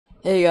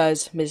Hey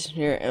guys, Mason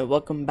here and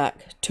welcome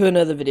back to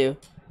another video.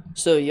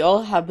 So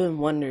y'all have been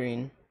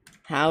wondering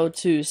how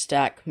to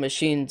stack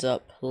machines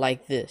up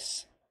like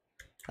this,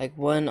 like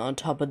one on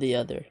top of the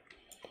other.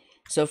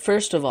 So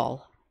first of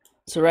all,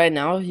 right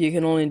now you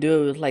can only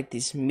do it with like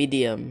these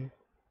medium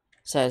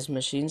sized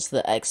machines,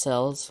 the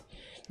XLs.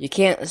 You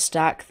can't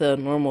stack the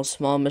normal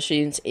small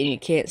machines and you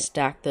can't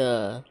stack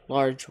the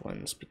large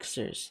ones because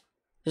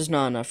there's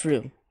not enough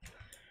room.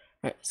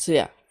 Right, so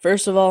yeah,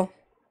 first of all,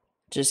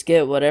 just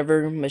get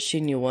whatever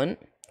machine you want.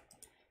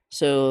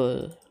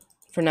 So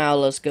for now,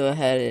 let's go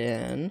ahead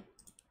and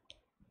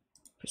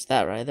press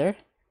that right there.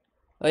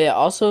 Oh yeah,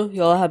 also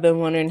y'all have been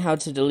wondering how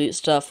to delete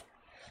stuff.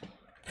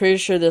 Pretty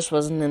sure this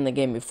wasn't in the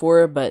game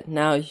before, but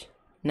now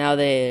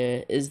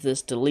there is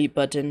this delete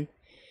button.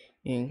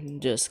 You can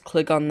just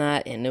click on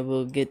that and it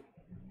will get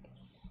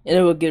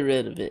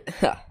rid of it.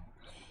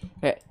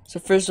 Alright, so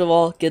first of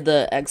all, get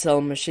the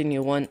XL machine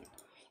you want.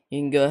 You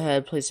can go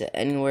ahead, place it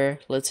anywhere.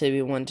 Let's say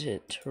we want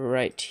it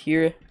right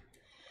here.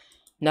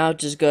 Now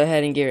just go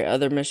ahead and get your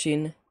other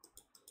machine.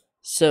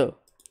 So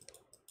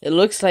it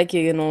looks like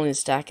you can only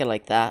stack it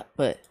like that,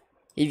 but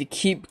if you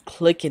keep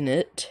clicking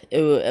it,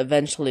 it will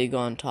eventually go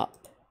on top.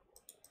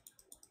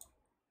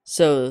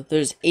 So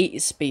there's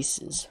 8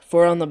 spaces,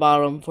 4 on the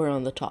bottom, 4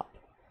 on the top.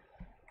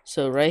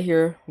 So right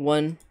here,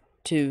 1,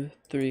 2,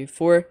 3,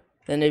 4.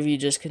 Then if you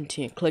just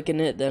continue clicking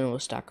it, then it will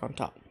stack on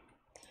top.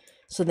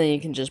 So then you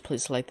can just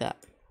place it like that.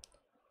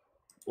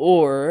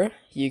 Or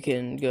you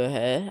can go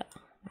ahead.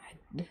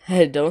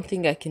 I don't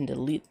think I can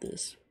delete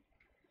this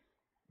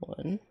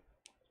one.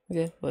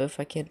 Okay, well if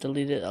I can't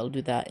delete it, I'll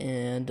do that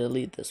and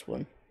delete this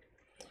one.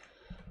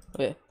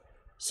 Okay,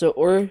 so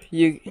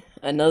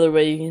another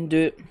way you can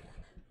do it,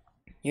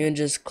 you can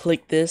just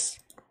click this,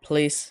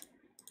 place,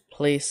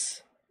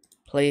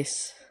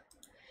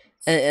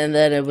 and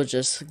then it will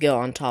just go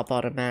on top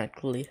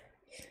automatically.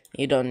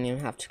 You don't even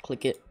have to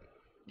click it.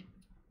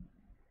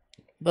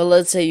 But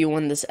let's say you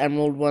want this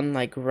emerald one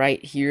like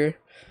right here.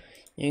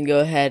 You can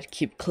go ahead,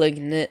 keep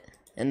clicking it,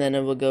 and then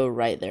it will go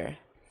right there.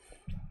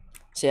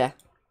 So yeah,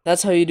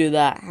 that's how you do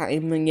that.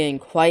 I've been getting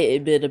quite a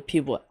bit of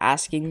people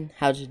asking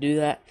how to do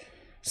that.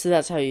 So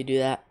that's how you do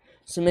that.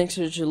 So make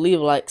sure to leave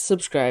a like,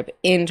 subscribe,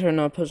 and turn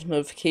on post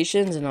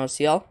notifications, and I'll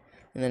see y'all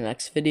in the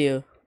next video.